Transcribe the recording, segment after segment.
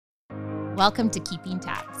Welcome to Keeping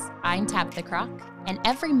Tabs. I'm Tabitha Crock, and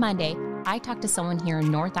every Monday, I talk to someone here in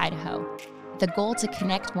North Idaho with the goal to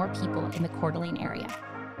connect more people in the Coeur d'Alene area.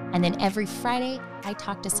 And then every Friday, I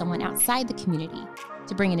talk to someone outside the community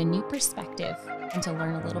to bring in a new perspective and to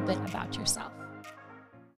learn a little bit about yourself.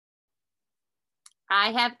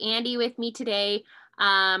 I have Andy with me today,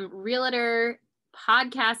 realtor,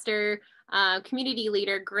 podcaster, community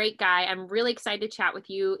leader, great guy. I'm really excited to chat with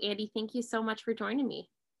you. Andy, thank you so much for joining me.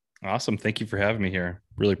 Awesome. Thank you for having me here.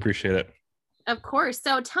 Really appreciate it. Of course.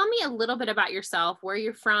 So tell me a little bit about yourself, where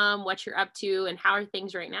you're from, what you're up to, and how are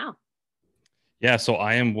things right now? Yeah, so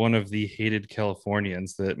I am one of the hated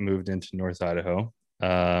Californians that moved into North Idaho.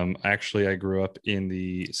 Actually, I grew up in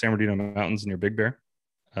the San Bernardino Mountains near Big Bear,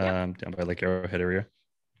 down by Lake Arrowhead area.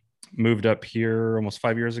 Moved up here almost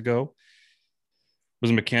 5 years ago. Was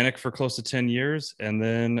a mechanic for close to 10 years, and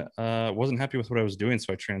then wasn't happy with what I was doing,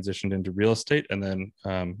 so I transitioned into real estate, and then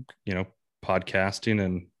podcasting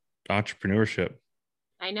and entrepreneurship.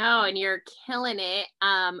 I know, and you're killing it.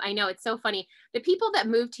 I know, it's so funny. The people that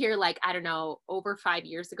moved here, like, I don't know, over 5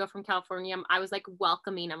 years ago from California, I was like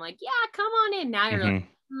welcoming. I'm like, yeah, come on in. Now you're like,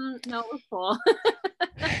 no, we're cool.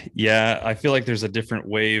 Yeah, I feel like there's a different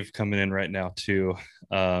wave coming in right now too.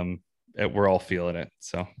 We're all feeling it.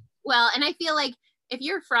 So well, and I feel like if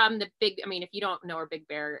you're from the if you don't know where Big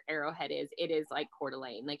Bear Arrowhead is, it is like Coeur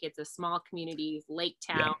d'Alene. Like, it's a small community, lake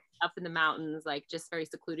town, up in the mountains, like just very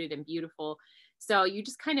secluded and beautiful. So you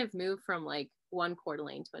just kind of move from like one Coeur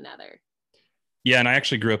d'Alene to another. Yeah, and I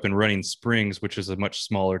actually grew up in Running Springs, which is a much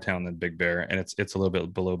smaller town than Big Bear, and it's a little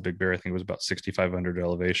bit below Big Bear. I think it was about 6,500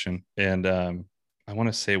 elevation, and I want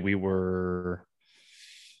to say we were,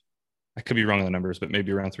 I could be wrong on the numbers, but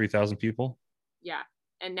maybe around 3,000 people. Yeah,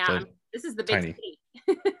 and now this is the big tiny city.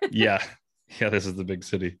 yeah, this is the big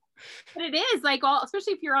city. But it is like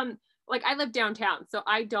especially if you're on, like, I live downtown, so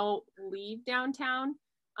I don't leave downtown.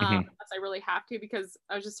 Unless I really have to, because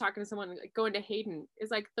I was just talking to someone, like, going to Hayden is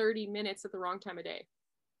like 30 minutes at the wrong time of day.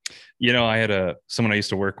 You know, I had someone I used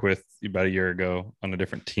to work with about a year ago on a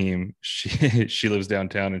different team. She lives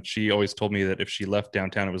downtown, and she always told me that if she left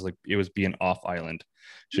downtown, it was being off island.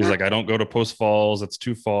 She was like, I don't go to Post Falls. It's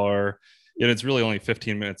too far. And it's really only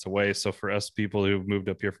 15 minutes away. So for us people who've moved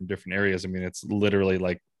up here from different areas, I mean, it's literally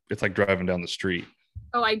like, it's like driving down the street.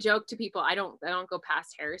 Oh, I joke to people, I don't go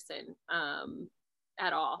past Harrison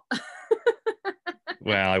at all.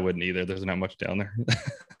 Well, I wouldn't either. There's not much down there.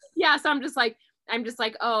 Yeah, so I'm just like,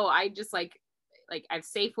 oh, I just like I have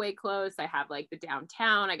Safeway close. I have like the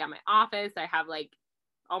downtown. I got my office. I have like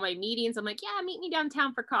all my meetings. I'm like, yeah, meet me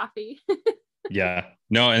downtown for coffee. Yeah,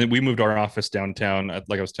 no, and we moved our office downtown.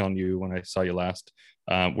 Like I was telling you when I saw you last,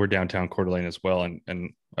 we're downtown Coeur d'Alene as well, and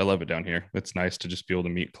I love it down here. It's nice to just be able to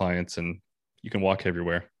meet clients, and you can walk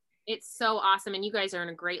everywhere. It's so awesome, and you guys are in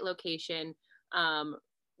a great location,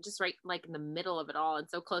 just right like in the middle of it all, and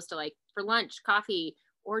so close to, like, for lunch, coffee,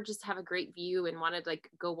 or just have a great view and want to like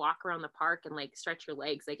go walk around the park and like stretch your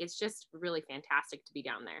legs. Like, it's just really fantastic to be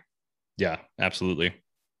down there. Yeah, absolutely.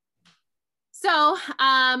 So,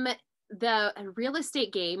 the real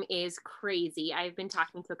estate game is crazy. I've been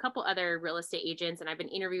talking to a couple other real estate agents, and I've been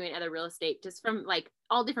interviewing other real estate just from like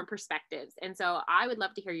all different perspectives. And so I would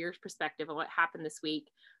love to hear your perspective on what happened this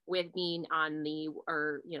week with being on the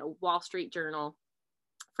Wall Street Journal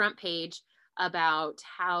front page about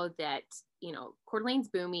how that, Coeur d'Alene's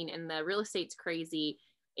booming and the real estate's crazy.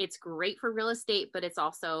 It's great for real estate, but it's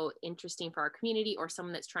also interesting for our community, or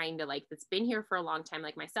someone that's trying to, like, that's been here for a long time,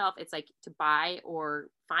 like myself. It's like, to buy or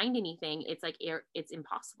find anything, it's like, it's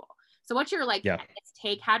impossible. So what's your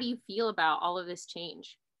take? How do you feel about all of this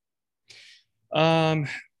change?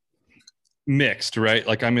 Mixed, right?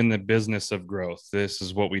 Like, I'm in the business of growth. This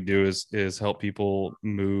is what we do is help people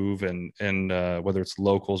move, and whether it's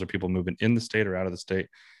locals or people moving in the state or out of the state.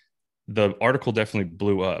 The article definitely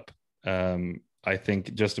blew up. I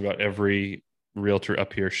think just about every realtor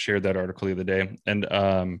up here shared that article the other day. And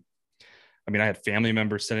I had family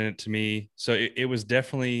members sending it to me. So it was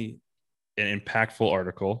definitely an impactful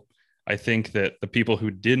article. I think that the people who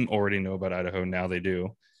didn't already know about Idaho, now they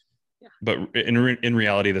do. Yeah. But in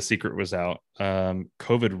reality, the secret was out.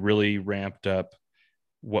 COVID really ramped up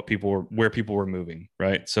where people were moving,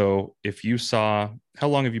 right? So if you saw, how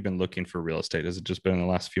long have you been looking for real estate? Has it just been in the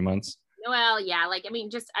last few months? Well, yeah,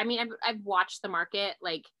 I've watched the market,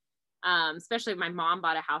 like, especially my mom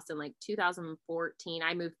bought a house in like 2014.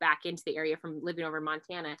 I moved back into the area from living over in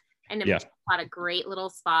Montana, and bought a great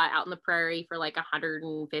little spot out in the prairie for like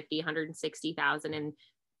 150,000, and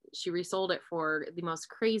she resold it for the most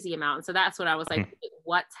crazy amount. And so that's what I was like,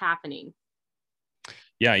 what's happening?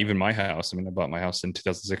 Yeah, even my house. I bought my house in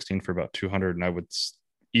 2016 for about 200, and I would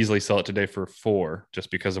easily sell it today for 4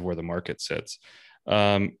 just because of where the market sits.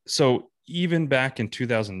 So even back in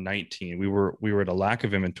 2019, we were at a lack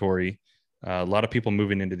of inventory, a lot of people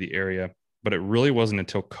moving into the area, but it really wasn't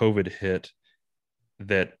until COVID hit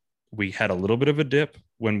that we had a little bit of a dip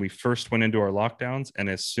when we first went into our lockdowns. And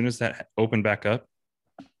as soon as that opened back up,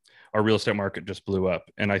 our real estate market just blew up.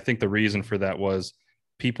 And I think the reason for that was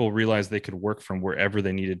people realized they could work from wherever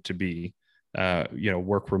they needed to be,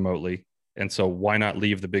 work remotely. And so why not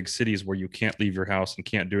leave the big cities where you can't leave your house and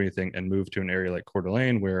can't do anything and move to an area like Coeur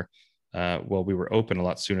d'Alene where, we were open a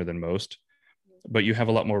lot sooner than most, but you have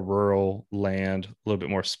a lot more rural land, a little bit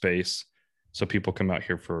more space. So people come out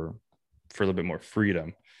here for a little bit more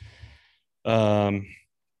freedom. But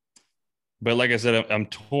like I said, I'm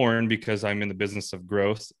torn because I'm in the business of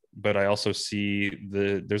growth, but I also see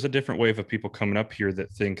there's a different wave of people coming up here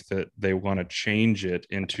that think that they want to change it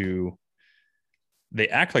into, they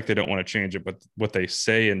act like they don't want to change it, but what they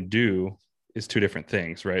say and do is 2 different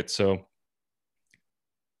things, right? So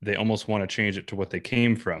they almost want to change it to what they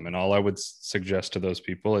came from. And all I would suggest to those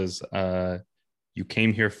people is, you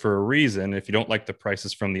came here for a reason. If you don't like the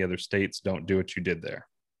prices from the other states, don't do what you did there.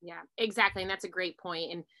 Yeah, exactly. And that's a great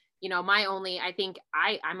point. And, I think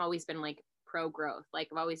I'm always been like pro growth. Like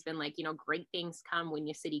I've always been like, great things come when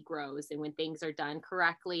your city grows and when things are done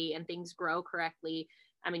correctly and things grow correctly.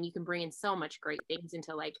 I mean, you can bring in so much great things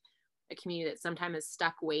into like a community that sometimes is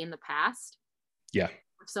stuck way in the past. Yeah.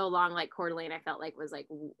 For so long, like Coeur d'Alene, I felt like was like,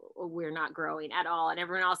 we're not growing at all. And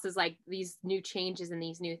everyone else is like these new changes and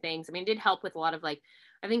these new things. I mean, it did help with a lot of like,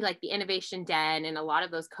 I think like the Innovation Den and a lot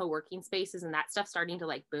of those co-working spaces and that stuff starting to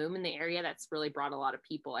like boom in the area. That's really brought a lot of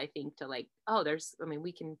people, I think, to like,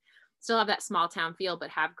 we can still have that small town feel,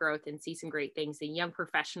 but have growth and see some great things and young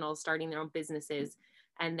professionals starting their own businesses.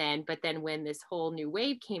 But then when this whole new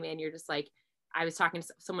wave came in, you're just like, I was talking to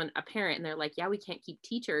someone, a parent, and they're like, yeah, we can't keep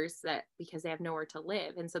teachers because they have nowhere to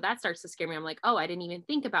live. And so that starts to scare me. I'm like, oh, I didn't even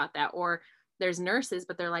think about that. Or there's nurses,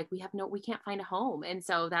 but they're like, we can't find a home. And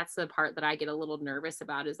so that's the part that I get a little nervous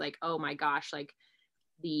about is like, oh my gosh, like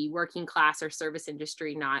the working class or service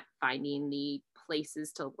industry not finding the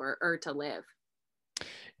places to work or to live.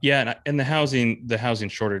 Yeah. And the housing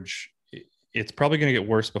shortage, it's probably going to get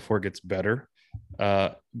worse before it gets better.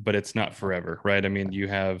 But it's not forever, right? I mean, you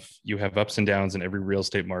have ups and downs in every real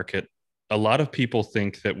estate market. A lot of people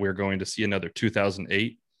think that we're going to see another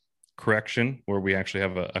 2008 correction where we actually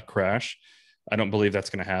have a crash. I don't believe that's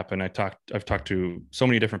going to happen. I've talked to so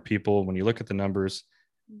many different people. When you look at the numbers,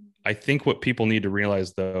 I think what people need to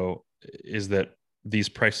realize though is that these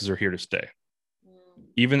prices are here to stay.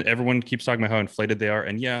 Even everyone keeps talking about how inflated they are,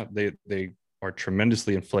 and yeah, they are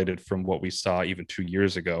tremendously inflated from what we saw even 2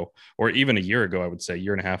 years ago, or even a year ago, I would say,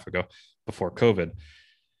 1.5 years ago before COVID.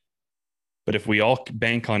 But if we all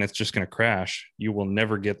bank on it's just going to crash, you will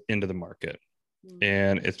never get into the market.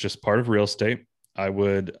 And it's just part of real estate. I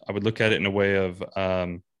would look at it in a way of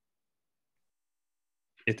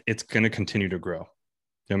it's going to continue to grow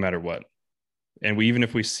no matter what. And even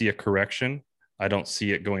if we see a correction, I don't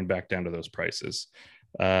see it going back down to those prices.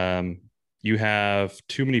 You have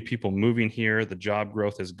too many people moving here. The job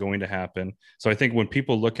growth is going to happen. So I think when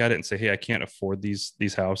people look at it and say, hey, I can't afford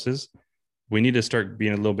these houses, we need to start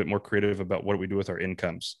being a little bit more creative about what we do with our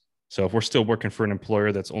incomes. So if we're still working for an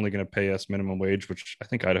employer that's only going to pay us minimum wage, which I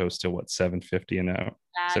think Idaho is still what, $7.50 an hour,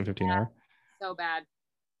 $7.50 an hour. So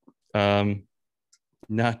bad.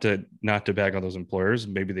 Not to bag on those employers.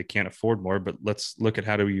 Maybe they can't afford more, but let's look at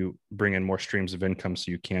how do you bring in more streams of income so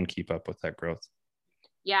you can keep up with that growth.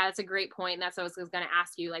 Yeah, that's a great point. And that's what I was going to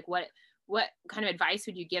ask you. Like, what kind of advice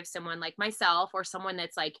would you give someone like myself or someone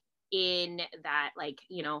that's like in that, like,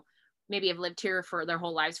 maybe have lived here for their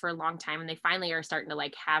whole lives for a long time and they finally are starting to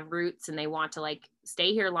like have roots and they want to like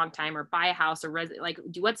stay here a long time or buy a house or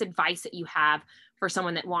what's advice that you have for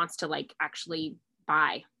someone that wants to like actually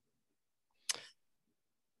buy?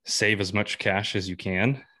 Save as much cash as you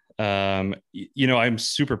can. I'm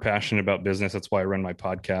super passionate about business. That's why I run my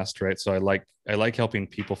podcast, right? So I like helping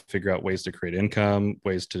people figure out ways to create income,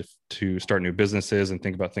 ways to start new businesses and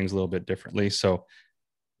think about things a little bit differently. So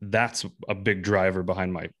that's a big driver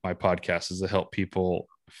behind my podcast, is to help people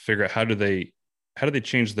figure out how do they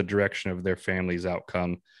change the direction of their family's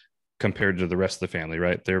outcome compared to the rest of the family,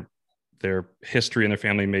 right? Their history in their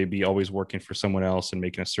family may be always working for someone else and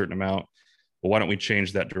making a certain amount. Well, why don't we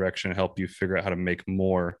change that direction and help you figure out how to make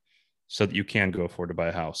more so that you can go afford to buy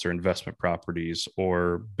a house or investment properties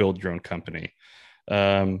or build your own company?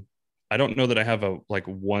 I don't know that I have a like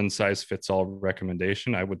one size fits all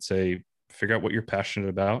recommendation. I would say figure out what you're passionate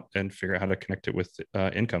about and figure out how to connect it with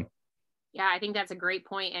income. Yeah, I think that's a great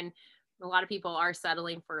point. And a lot of people are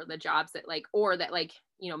settling for the jobs that like, or that like,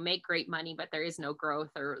 make great money, but there is no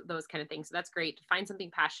growth or those kind of things. So that's great to find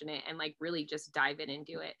something passionate and like really just dive in and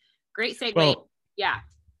do it. Great segue. Well, yeah.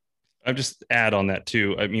 I'll just add on that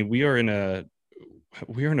too. I mean, we are in a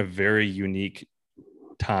very unique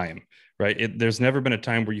time, right? There's never been a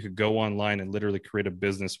time where you could go online and literally create a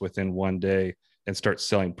business within one day and start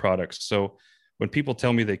selling products. So when people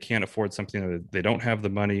tell me they can't afford something, or they don't have the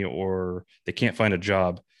money, or they can't find a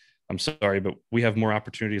job, I'm sorry, but we have more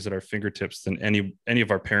opportunities at our fingertips than any of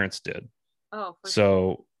our parents did. Oh,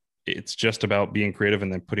 so it's just about being creative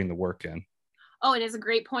and then putting the work in. Oh, and it's a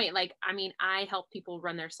great point. Like, I mean, I help people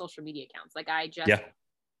run their social media accounts. Like, I just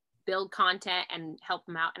build content and help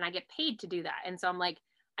them out, and I get paid to do that. And so I'm like,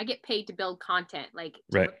 I get paid to build content. Like,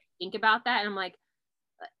 to think about that, and I'm like,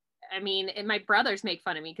 I mean, and my brothers make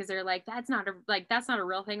fun of me because they're like, that's not a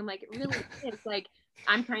real thing. I'm like, it really is. Like,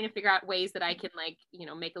 I'm trying to figure out ways that I can like,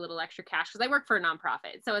 make a little extra cash because I work for a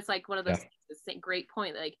nonprofit. So it's like one of those things, it's a great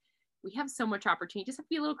point. Like, we have so much opportunity, just have to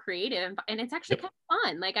be a little creative, and it's actually kind of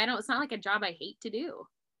fun. Like, it's not like a job I hate to do.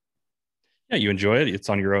 Yeah, you enjoy it. It's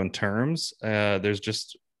on your own terms. There's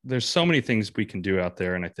so many things we can do out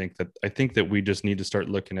there. And I think that we just need to start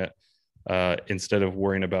looking at, instead of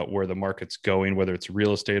worrying about where the market's going, whether it's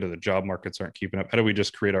real estate or the job markets aren't keeping up, how do we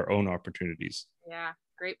just create our own opportunities? Yeah,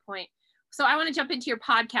 great point. So I want to jump into your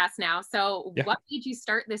podcast now. So what made you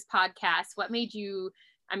start this podcast? What made you,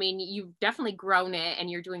 I mean, you've definitely grown it and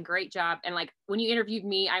you're doing a great job. And like when you interviewed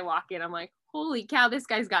me, I walk in, I'm like, holy cow, this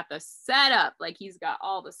guy's got the setup. Like, he's got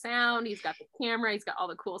all the sound, he's got the camera, he's got all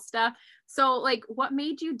the cool stuff. So like, what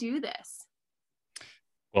made you do this?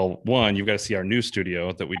 Well, one, you've got to see our new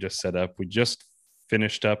studio that we just set up. We just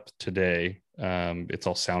finished up today. It's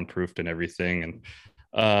all soundproofed and everything.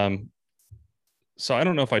 And so I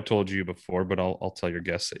don't know if I told you before, but I'll tell your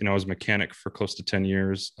guests. I was a mechanic for close to 10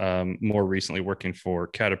 years, more recently working for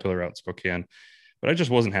Caterpillar out in Spokane, but I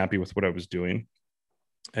just wasn't happy with what I was doing.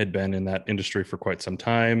 I had been in that industry for quite some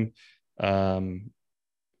time,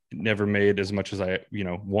 never made as much as I,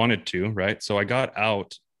 wanted to, right? So I got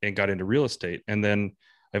out and got into real estate. And then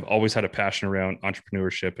I've always had a passion around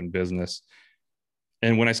entrepreneurship and business.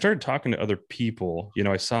 And when I started talking to other people,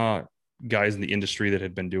 I saw guys in the industry that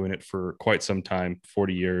had been doing it for quite some time,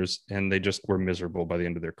 40 years, and they just were miserable by the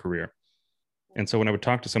end of their career. And so when I would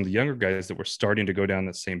talk to some of the younger guys that were starting to go down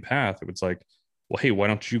that same path, it was like, well, hey, why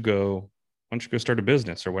don't you go start a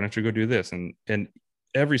business, or why don't you go do this? And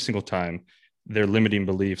every single time their limiting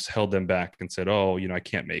beliefs held them back and said, oh, I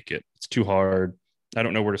can't make it. It's too hard. I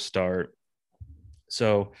don't know where to start.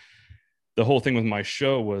 So the whole thing with my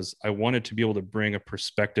show was I wanted to be able to bring a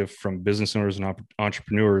perspective from business owners and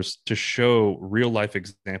entrepreneurs to show real life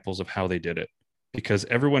examples of how they did it. Because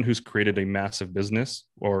everyone who's created a massive business,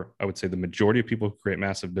 or I would say the majority of people who create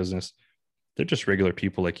massive business, they're just regular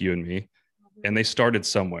people like you and me. And they started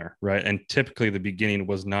somewhere, right? And typically the beginning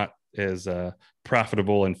was not as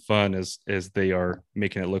profitable and fun as they are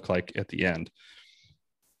making it look like at the end.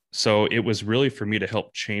 So it was really for me to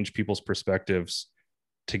help change people's perspectives,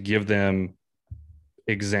 to give them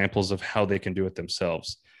examples of how they can do it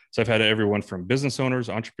themselves. So I've had everyone from business owners,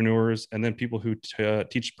 entrepreneurs, and then people who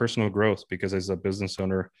teach personal growth, because as a business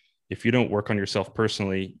owner, if you don't work on yourself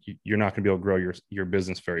personally, you're not going to be able to grow your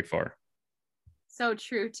business very far. So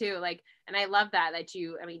true too. Like, and I love that if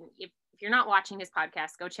you're not watching his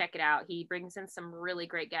podcast, go check it out. He brings in some really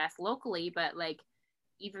great guests locally, but like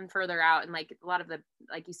even further out, and like a lot of the,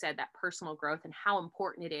 like you said, that personal growth and how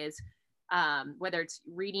important it is. Whether it's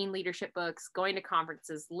reading leadership books, going to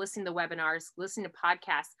conferences, listening to webinars, listening to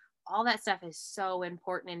podcasts, all that stuff is so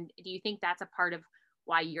important. And do you think that's a part of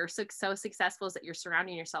why you're so successful, is that you're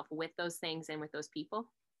surrounding yourself with those things and with those people?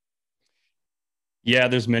 Yeah,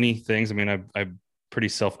 there's many things. I mean, I'm pretty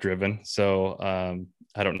self-driven. So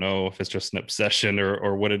I don't know if it's just an obsession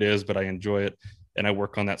or what it is, but I enjoy it. And I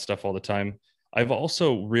work on that stuff all the time. I've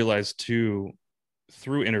also realized too,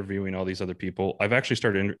 through interviewing all these other people, I've actually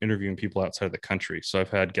started interviewing people outside of the country. So I've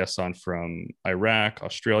had guests on from Iraq,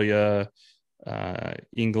 Australia,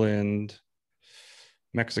 England,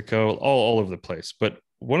 Mexico, all over the place. But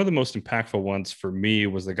one of the most impactful ones for me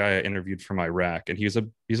was the guy I interviewed from Iraq. And he's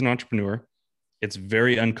an entrepreneur. It's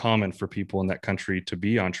very uncommon for people in that country to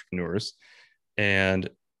be entrepreneurs. And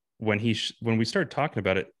when we started talking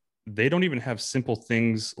about it, they don't even have simple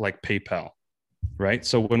things like PayPal. Right.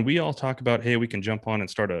 So when we all talk about, hey, we can jump on and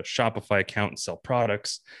start a Shopify account and sell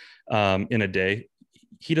products in a day,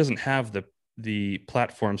 he doesn't have the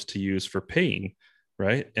platforms to use for paying.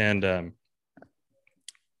 Right. And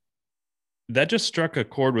that just struck a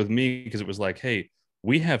chord with me, because it was like, hey,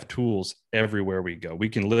 we have tools everywhere we go. We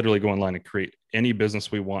can literally go online and create any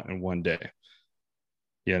business we want in one day.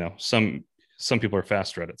 Some some people are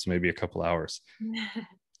faster at it, so maybe a couple hours.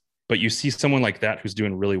 But you see someone like that who's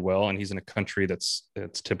doing really well, and he's in a country that's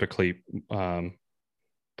typically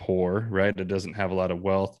poor, right? It doesn't have a lot of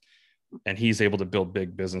wealth, and he's able to build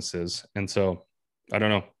big businesses. And so I don't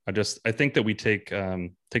know. I think that we take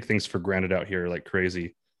things for granted out here like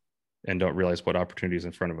crazy, and don't realize what opportunities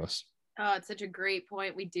in front of us. Oh, it's such a great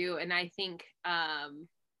point. We do. And I think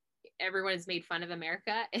everyone has made fun of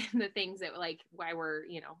America and the things that, like, why we're,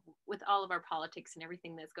 with all of our politics and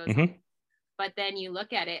everything that goes on. But then you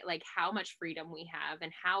look at it, like, how much freedom we have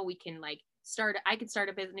and how we can, like, I could start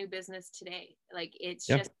a new business today. Like, it's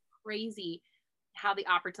just crazy how the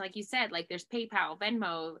opportunity, like you said, like, there's PayPal,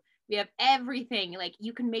 Venmo, we have everything. Like,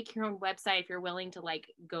 you can make your own website if you're willing to,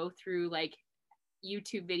 like, go through, like,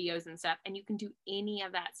 YouTube videos and stuff, and you can do any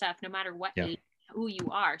of that stuff no matter what age, who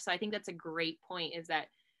you are. So I think that's a great point, is that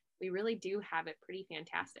we really do have it pretty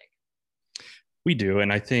fantastic. We do.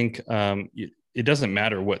 And I think it doesn't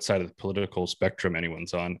matter what side of the political spectrum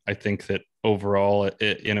anyone's on. I think that overall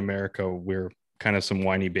in America, we're kind of some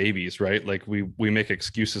whiny babies, right? Like we make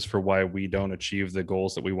excuses for why we don't achieve the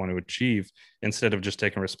goals that we want to achieve, instead of just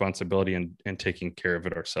taking responsibility and taking care of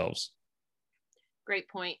it ourselves. Great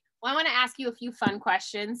point. Well, I want to ask you a few fun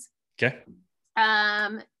questions. Okay.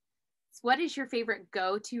 What is your favorite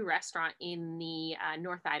go-to restaurant in the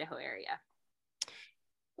North Idaho area?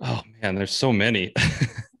 Oh man, there's so many.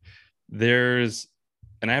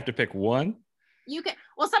 And I have to pick one. You can,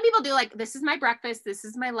 well, some people do, like, this is my breakfast, this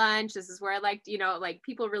is my lunch, this is where I like, like,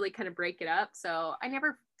 people really kind of break it up. So I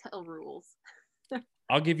never tell rules.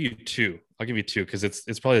 I'll give you two because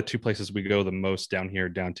it's probably the two places we go the most down here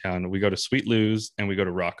downtown. We go to Sweet Lou's and we go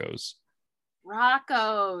to Rocco's.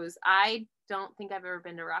 Rocco's. I don't think I've ever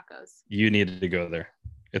been to Rocco's. You need to go there.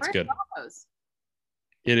 It's Where's good. Rocco's?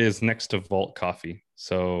 It is next to Vault Coffee.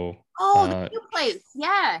 So the new place.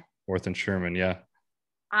 Yeah. 4th and Sherman. Yeah.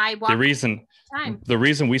 The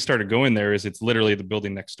reason we started going there is it's literally the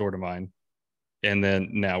building next door to mine. And then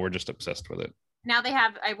now we're just obsessed with it. Now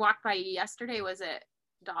I walked by yesterday, was it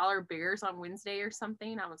 $1 beers on Wednesday or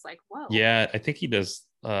something? I was like, whoa. Yeah, I think he does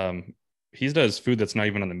food that's not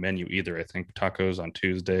even on the menu either. I think tacos on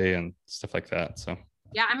Tuesday and stuff like that. So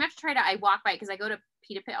yeah, I'm gonna have to try I walk by because I go to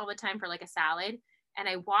Pita Pit all the time for like a salad, and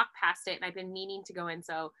I walk past it and I've been meaning to go in.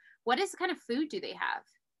 So what kind of food do they have?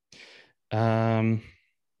 I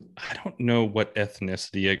don't know what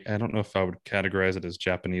ethnicity. I don't know if I would categorize it as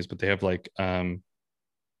Japanese, but they have like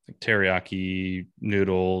teriyaki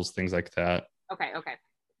noodles, things like that. Okay.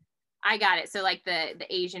 I got it. So like the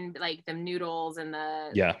Asian, like the noodles and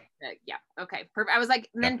yeah. Okay. Perfect. I was like,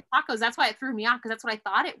 and then tacos, that's why it threw me off, because that's what I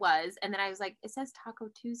thought it was. And then I was like, it says Taco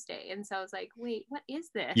Tuesday. And so I was like, wait, what is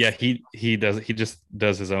this? Yeah, he just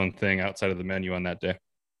does his own thing outside of the menu on that day.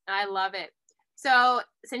 I love it. So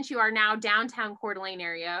since you are now downtown Coeur d'Alene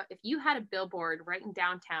area, if you had a billboard right in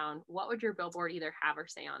downtown, what would your billboard either have or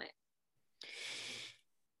say on it?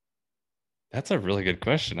 That's a really good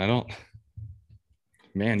question.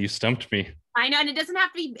 Man, you stumped me. I know, and it doesn't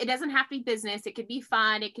have to be business. It could be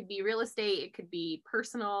fun. It could be real estate. It could be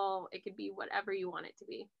personal. It could be whatever you want it to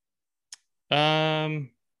be. I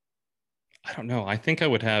don't know. I think I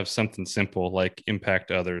would have something simple like impact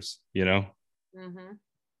others, Mm-hmm.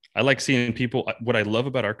 I like seeing people. What I love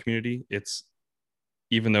about our community,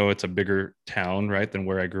 even though it's a bigger town, right, than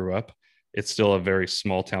where I grew up, it's still a very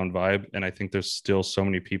small town vibe. And I think there's still so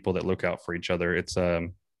many people that look out for each other. It's,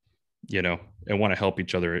 and want to help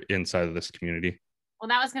each other inside of this community. Well,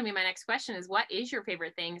 that was going to be my next question, is what is your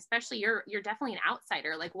favorite thing? Especially you're definitely an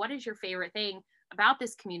outsider. Like, what is your favorite thing about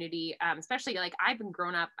this community? Especially like I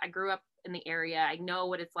grew up in the area. I know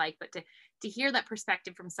what it's like, but to hear that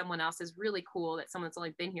perspective from someone else is really cool, that someone's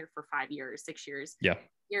only been here for 5 years, 6 years. Yeah.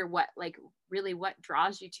 Hear what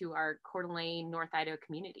draws you to our Coeur d'Alene, North Idaho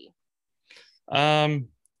community?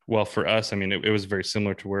 Well, for us, I mean, it was very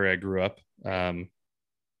similar to where I grew up.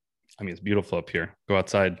 It's beautiful up here. Go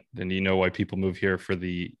outside and you know why people move here for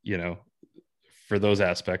for those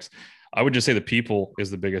aspects. I would just say the people is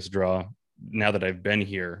the biggest draw. Now that I've been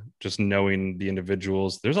here, just knowing the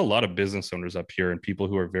individuals, there's a lot of business owners up here and people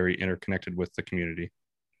who are very interconnected with the community.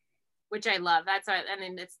 Which I love. It's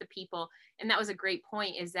the people. And that was a great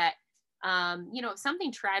point, is that, if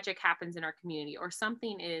something tragic happens in our community, or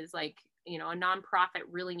something is like, a nonprofit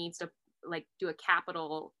really needs to like do a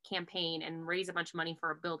capital campaign and raise a bunch of money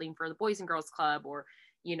for a building for the Boys and Girls Club, or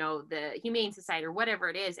the Humane Society, or whatever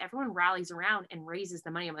it is, everyone rallies around and raises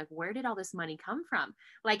the money. I'm like, where did all this money come from?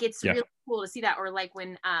 Like, it's really cool to see that. Or like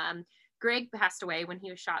when Greg passed away, when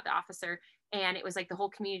he was shot, the officer, And it was like the whole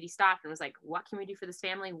community stopped and was like, what can we do for this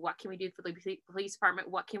family? What can we do for the police department?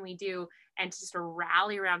 What can we do? And just to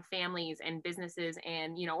rally around families and businesses,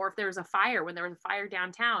 and, you know, or if there was a fire, when there was a fire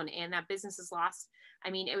downtown and that business is lost. I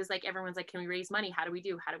mean, it was like, everyone's like, can we raise money? How do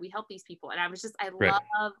we help these people? And I was just, I Right.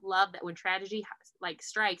 love that when tragedy like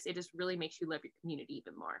strikes, it just really makes you love your community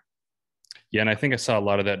even more. Yeah, and I think I saw a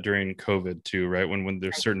lot of that during COVID too, right? When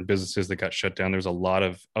there's certain businesses that got shut down, there's a lot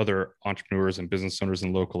of other entrepreneurs and business owners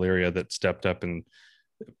in the local area that stepped up and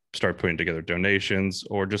started putting together donations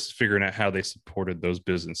or just figuring out how they supported those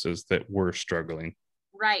businesses that were struggling.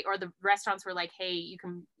 Right. Or the restaurants were like, hey, you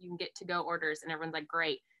can get to go orders, and everyone's like,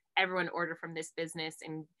 great, everyone order from this business.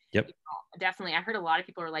 And Yep. you know, definitely, I heard a lot of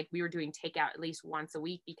people are like, we were doing takeout at least once a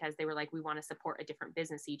week because they were like, we want to support a different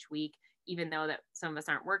business each week, even though that some of us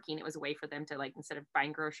aren't working. It was a way for them to, like, instead of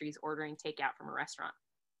buying groceries, ordering takeout from a restaurant.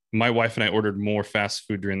 My wife and I ordered more fast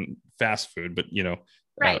food, but you know,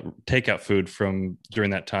 Right. takeout food from during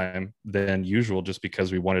that time than usual, just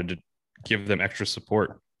because we wanted to give them extra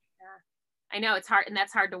support. I know it's hard, and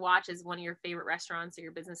that's hard to watch as one of your favorite restaurants or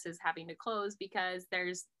your businesses having to close because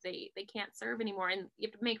they can't serve anymore, and you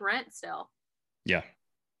have to make rent still. Yeah.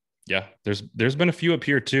 There's been a few up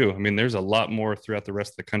here too. I mean, there's a lot more throughout the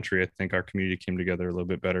rest of the country. I think our community came together a little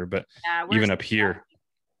bit better, but even up here,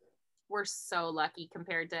 we're so lucky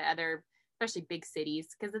compared to other, especially big cities.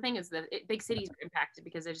 Because the thing is that big cities are impacted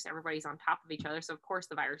because they're just, everybody's on top of each other. So of course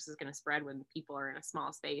the virus is going to spread when people are in a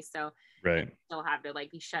small space. So right. Still have to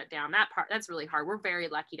like be shut down. That's really hard. We're very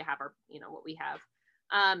lucky to have our, you know, what we have.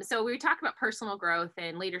 So we talked about personal growth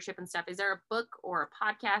and leadership and stuff. Is there a book or a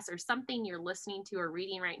podcast or something you're listening to or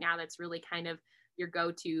reading right now that's really kind of your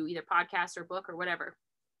go-to, either podcast or book or whatever?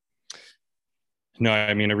 No,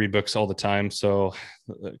 I mean, I read books all the time. So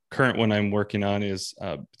the current one I'm working on is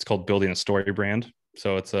it's called Building a Story Brand.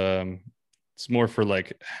 So it's more for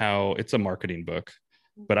like how it's a marketing book,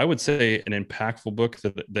 but I would say an impactful book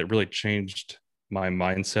that really changed my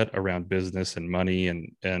mindset around business and money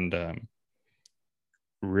and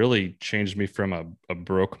really changed me from a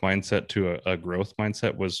broke mindset to a growth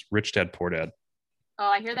mindset was Rich Dad Poor Dad. Oh,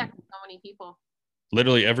 I hear that from so many people.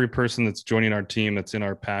 Literally every person that's joining our team that's in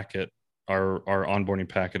our packet, our onboarding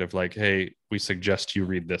packet of like, hey, we suggest you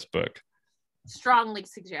read this book. Strongly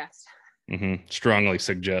suggest. Mm-hmm. Strongly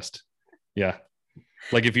suggest. Yeah.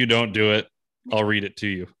 Like if you don't do it, I'll read it to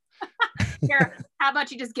you. Here, how about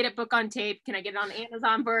you just get a book on tape? Can I get it on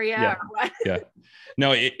Amazon for you? Yeah. Or what? Yeah.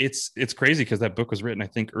 No, it's crazy because that book was written, I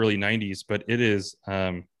think, early 90s, but it is,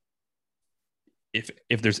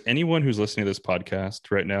 if there's anyone who's listening to this podcast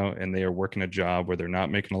right now and they are working a job where they're not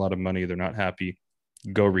making a lot of money, they're not happy,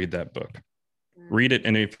 go read that book. Read it.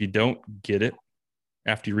 And if you don't get it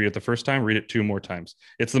after you read it the first time, read it 2 more times.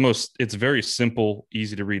 It's very simple,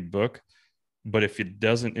 easy to read book. But if it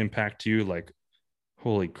doesn't impact you, like,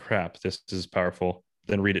 holy crap, this is powerful,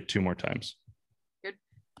 then read it 2 more times. Good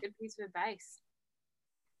piece of advice.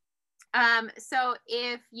 So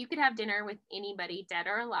if you could have dinner with anybody, dead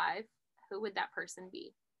or alive, who would that person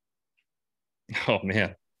be? Oh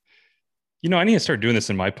man. You know, I need to start doing this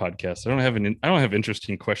in my podcast. I don't have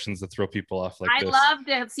interesting questions that throw people off like this. I love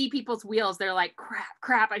to see people's wheels. They're like,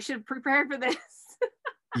 crap, I should have prepared for this.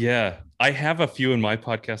 Yeah, I have a few in my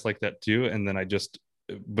podcast like that too, and then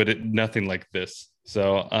nothing like this.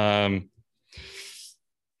 So,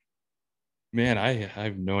 man, I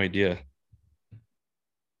have no idea.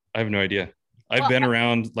 I've been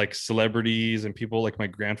around like celebrities and people. Like my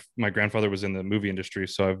grandfather was in the movie industry,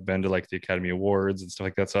 so I've been to like the Academy Awards and stuff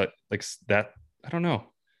like that. So I don't know.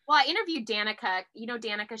 Well, I interviewed Danica. You know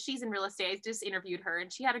Danica, she's in real estate. I just interviewed her,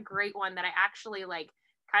 and she had a great one that I actually like.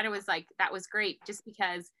 Kind of was like, that was great, just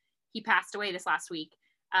because he passed away this last week.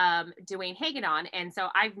 Dwayne Hagedorn, and so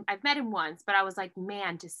I've met him once, but I was like,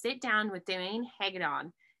 man, to sit down with Dwayne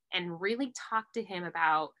Hagedorn and really talk to him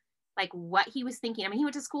about like what he was thinking. I mean, he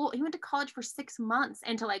went to college for 6 months,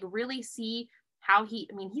 and to like really see how he's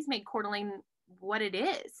made Coeur d'Alene what it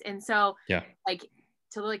is. And so yeah, like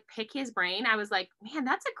to like pick his brain, I was like, man,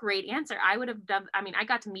 that's a great answer. I would have done, I mean, I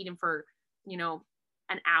got to meet him for, you know,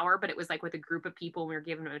 an hour, but it was like with a group of people and we were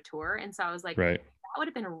giving him a tour. And so I was like, right. That would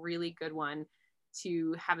have been a really good one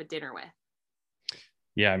to have a dinner with.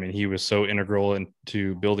 Yeah. I mean, he was so integral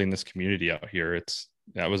into building this community out here.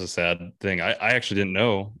 That was a sad thing. I actually didn't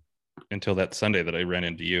know until that Sunday that I ran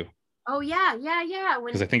into you. Oh yeah.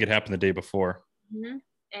 Because I think it happened the day before. Mm-hmm.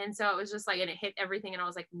 And so it was just like, and it hit everything. And I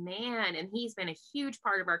was like, man, and he's been a huge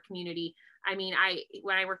part of our community. I mean,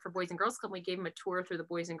 when I worked for Boys and Girls Club, we gave him a tour through the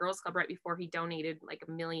Boys and Girls Club right before he donated like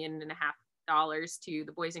 $1.5 million to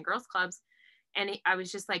the Boys and Girls Clubs. And I was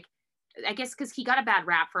just like, I guess because he got a bad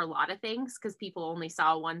rap for a lot of things, because people only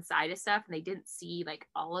saw one side of stuff and they didn't see like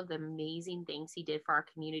all of the amazing things he did for our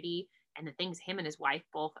community and the things him and his wife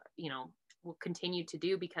both, you know, will continue to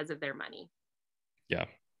do because of their money. Yeah.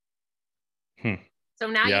 So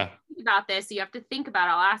now you Yeah. think about this, you have to think about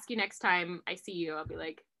it. I'll ask you next time I see you. I'll be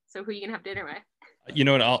like, so who are you gonna have dinner with? You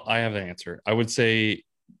know what? I have the answer. I would say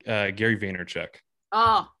Gary Vaynerchuk.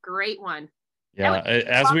 Oh, great one. Yeah.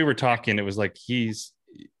 As we were talking, it was like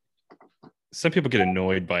some people get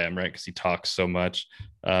annoyed by him, right? Because he talks so much,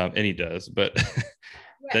 and he does. But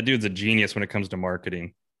that dude's a genius when it comes to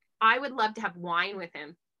marketing. I would love to have wine with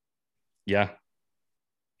him. Yeah.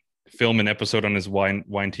 Film an episode on his wine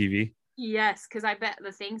TV. Yes, because I bet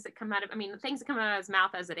the things that come out of, I mean, the things that come out of his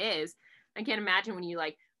mouth as it is, I can't imagine when you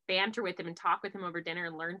like banter with him and talk with him over dinner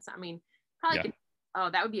and learn something. I mean, probably Yeah. could, oh,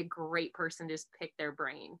 that would be a great person to just pick their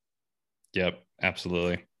brain. Yep,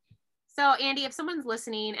 absolutely. So, Andy, if someone's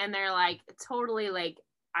listening and they're like, totally like,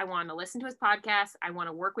 I want to listen to his podcast, I want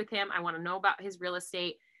to work with him, I want to know about his real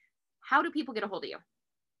estate, how do people get a hold of you?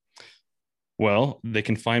 Well, they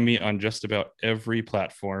can find me on just about every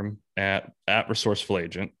platform at Resourceful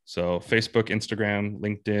Agent. So Facebook, Instagram,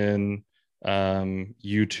 LinkedIn,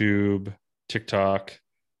 YouTube, TikTok.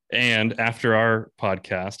 And after our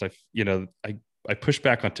podcast, I pushed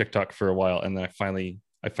back on TikTok for a while, and then I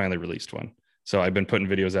finally released one. So I've been putting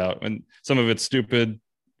videos out, and some of it's stupid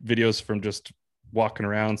videos from just walking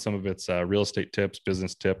around. Some of it's real estate tips,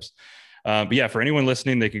 business tips. But yeah, for anyone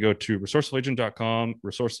listening, they can go to resourcefulagent.com,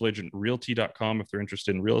 resourcefulagentrealty.com if they're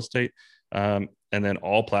interested in real estate. And then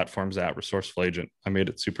all platforms at Resourceful Agent. I made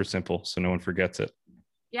it super simple so no one forgets it.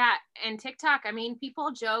 Yeah, and TikTok, I mean,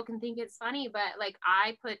 people joke and think it's funny, but like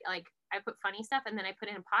I put funny stuff and then I put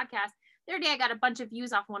in a podcast. The other day I got a bunch of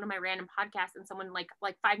views off one of my random podcasts, and someone like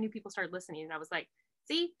 5 new people started listening, and I was like,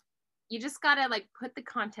 see, you just gotta like put the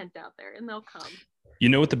content out there and they'll come. You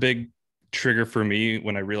know what the big trigger for me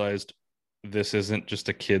when I realized this isn't just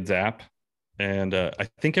a kids app, and I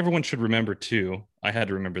think everyone should remember too, I had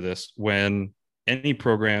to remember this, when any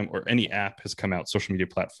program or any app has come out, social media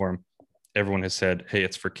platform, everyone has said, hey,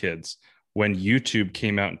 it's for kids. When YouTube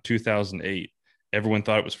came out in 2008, everyone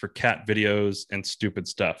thought it was for cat videos and stupid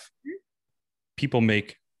stuff. People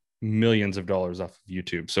make millions of dollars off of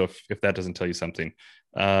YouTube. So if that doesn't tell you something,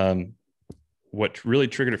 what really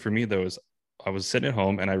triggered it for me though is I was sitting at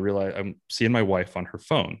home and I realized I'm seeing my wife on her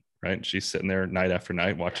phone, right? She's sitting there night after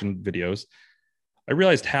night watching videos. I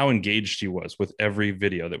realized how engaged she was with every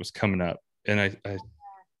video that was coming up. And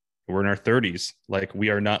we're in our 30s. Like, we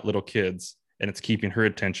are not little kids, and it's keeping her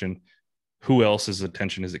attention. Who else's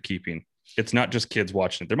attention is it keeping? It's not just kids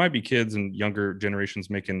watching it. There might be kids and younger generations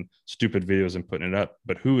making stupid videos and putting it up,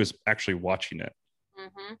 but who is actually watching it?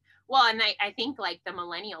 Mm-hmm. Well, and I think like the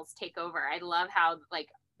millennials take over. I love how like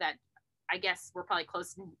that, I guess we're probably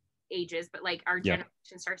close in ages, but like our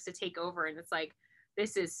generation starts to take over, and it's like,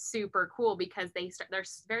 this is super cool because they're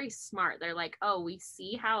very smart. They're like, oh, we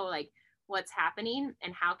see how like what's happening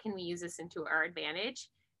and how can we use this into our advantage.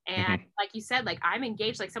 And like you said, like I'm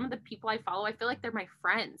engaged, like some of the people I follow, I feel like they're my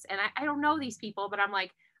friends, and I don't know these people, but I'm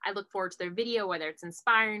like, I look forward to their video, whether it's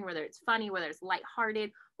inspiring, whether it's funny, whether it's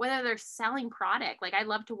lighthearted, whether they're selling product. Like I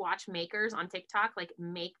love to watch makers on TikTok, like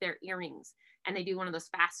make their earrings, and they do one of those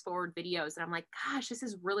fast forward videos. And I'm like, gosh, this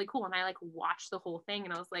is really cool. And I like watch the whole thing.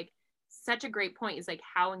 And I was like, such a great point is like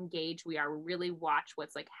how engaged we are. Really watch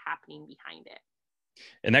what's like happening behind it.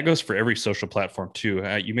 And that goes for every social platform too.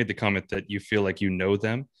 You made the comment that you feel like you know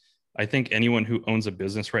them. I think anyone who owns a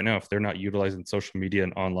business right now, if they're not utilizing social media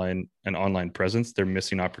and online presence, they're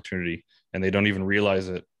missing opportunity, and they don't even realize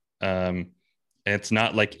it. It's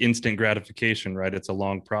not like instant gratification, right? It's a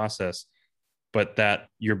long process, but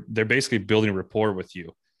they're basically building rapport with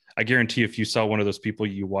you. I guarantee if you saw one of those people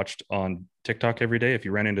you watched on TikTok every day, if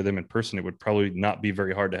you ran into them in person, it would probably not be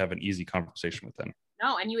very hard to have an easy conversation with them.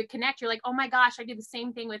 No, and you would connect. You're like, oh my gosh, I do the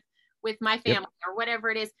same thing with my family or whatever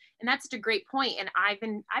it is. And that's such a great point. And I've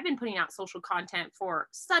been putting out social content for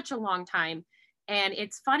such a long time. And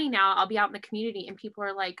it's funny now, I'll be out in the community and people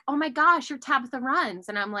are like, oh my gosh, you're Tabitha Runs.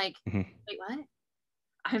 And I'm like, wait, what?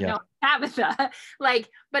 I'm not Tabitha. Like,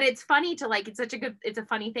 but it's funny to like, it's a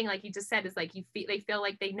funny thing. Like you just said, is like, they feel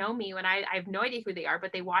like they know me when I have no idea who they are,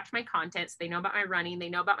 but they watch my content. So they know about my running, they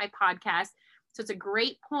know about my podcast. So it's a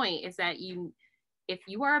great point is that if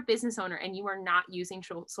you are a business owner and you are not using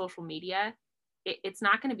social media, it's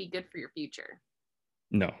not going to be good for your future.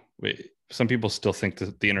 No, some people still think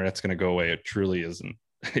that the internet's going to go away. It truly isn't.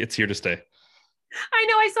 It's here to stay. I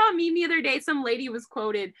know, I saw a meme the other day. Some lady was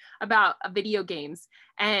quoted about video games,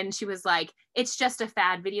 and she was like, it's just a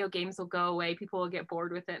fad. Video games will go away. People will get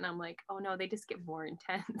bored with it. And I'm like, oh no, they just get more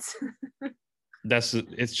intense.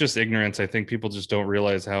 It's just ignorance. I think people just don't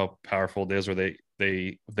realize how powerful it is, or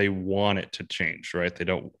they want it to change, right? They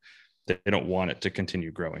don't want it to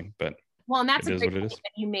continue growing, but well, and that's it a is great what it point is.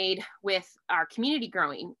 that you made with our community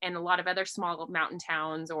growing and a lot of other small mountain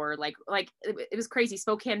towns, or like it was crazy.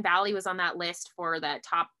 Spokane Valley was on that list for the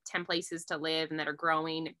top 10 places to live and that are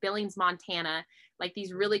growing. Billings, Montana, like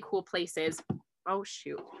these really cool places. Oh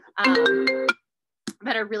shoot.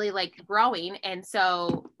 That are really like growing. And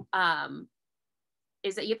so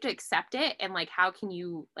is that you have to accept it, and like how can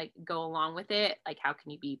you like go along with it? Like how can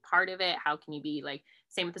you be part of it? How can you be like,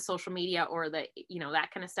 same with the social media or the, you know, that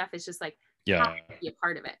kind of stuff. It's just like, Yeah, how can you be a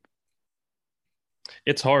part of it?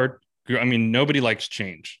 it's hard. I mean, nobody likes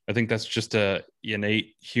change. I think that's just a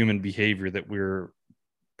innate human behavior that we're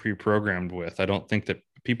pre-programmed with. I don't think that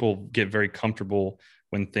people get very comfortable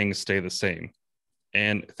when things stay the same,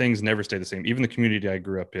 and things never stay the same. Even the community I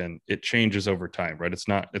grew up in, it changes over time, right? It's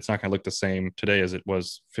not going to look the same today as it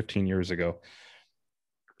was 15 years ago.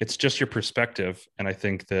 It's just your perspective. And I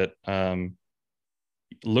think that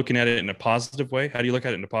looking at it in a positive way, how do you look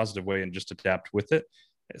at it in a positive way and just adapt with it?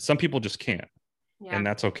 Some people just can't, and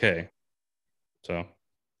that's okay. So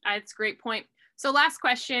that's a great point. So last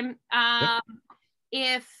question.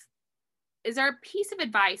 Is there a piece of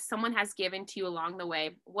advice someone has given to you along the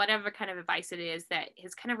way, whatever kind of advice it is, that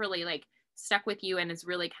has kind of really like stuck with you and has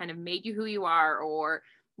really kind of made you who you are, or,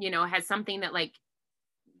 you know, has something that like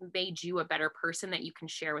made you a better person that you can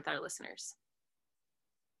share with our listeners?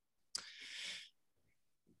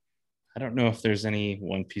 I don't know if there's any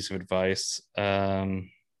one piece of advice. I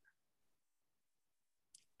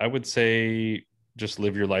would say just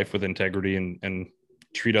live your life with integrity and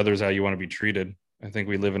treat others how you want to be treated. I think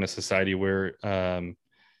we live in a society where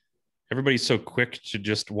everybody's so quick to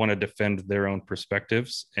just want to defend their own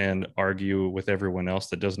perspectives and argue with everyone else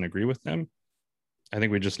that doesn't agree with them. I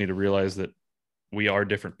think we just need to realize that we are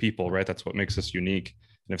different people, right? That's what makes us unique.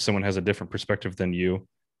 And if someone has a different perspective than you,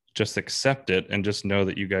 just accept it and just know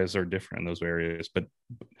that you guys are different in those areas. But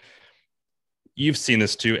you've seen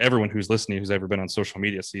this too. Everyone who's listening, who's ever been on social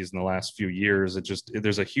media, sees in the last few years,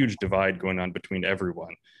 there's a huge divide going on between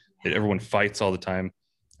everyone. Everyone fights all the time.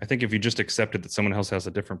 I think if you just accepted that someone else has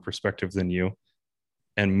a different perspective than you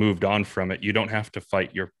and moved on from it, you don't have to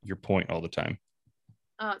fight your point all the time.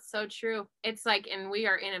 Oh, it's so true. It's like, and we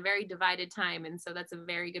are in a very divided time. And so that's a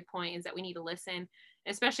very good point, is that we need to listen,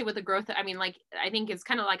 especially with the growth. I mean, like, I think it's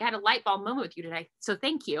kind of like I had a light bulb moment with you today. So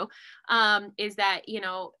thank you. Is that, you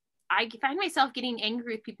know, I find myself getting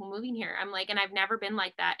angry with people moving here. I'm like, and I've never been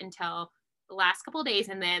like that until the last couple of days.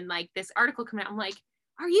 And then like this article coming out, I'm like,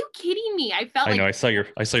 are you kidding me? I felt like, I know, I saw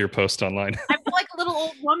your post online. I felt like a little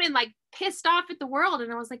old woman, like pissed off at the world.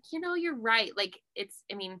 And I was like, you know, you're right. Like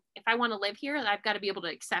I mean, if I want to live here, I've got to be able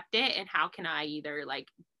to accept it. And how can I either like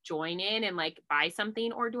join in and like buy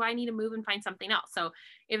something, or do I need to move and find something else? So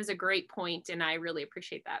it was a great point, and I really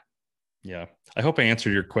appreciate that. Yeah. I hope I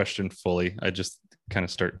answered your question fully. I just kind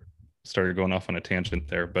of started going off on a tangent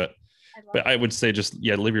there, but I would say just,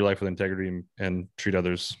 live your life with integrity and treat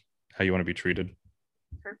others how you want to be treated.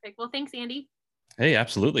 Perfect. Well, thanks, Andy. Hey,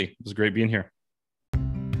 absolutely. It was great being here.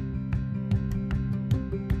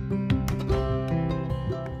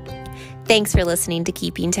 Thanks for listening to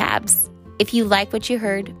Keeping Tabs. If you like what you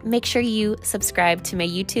heard, make sure you subscribe to my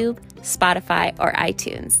YouTube, Spotify, or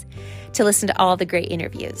iTunes to listen to all the great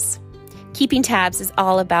interviews. Keeping Tabs is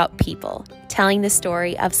all about people, telling the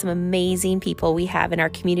story of some amazing people we have in our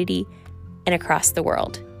community and across the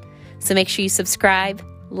world. So make sure you subscribe,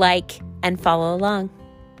 like, and follow along.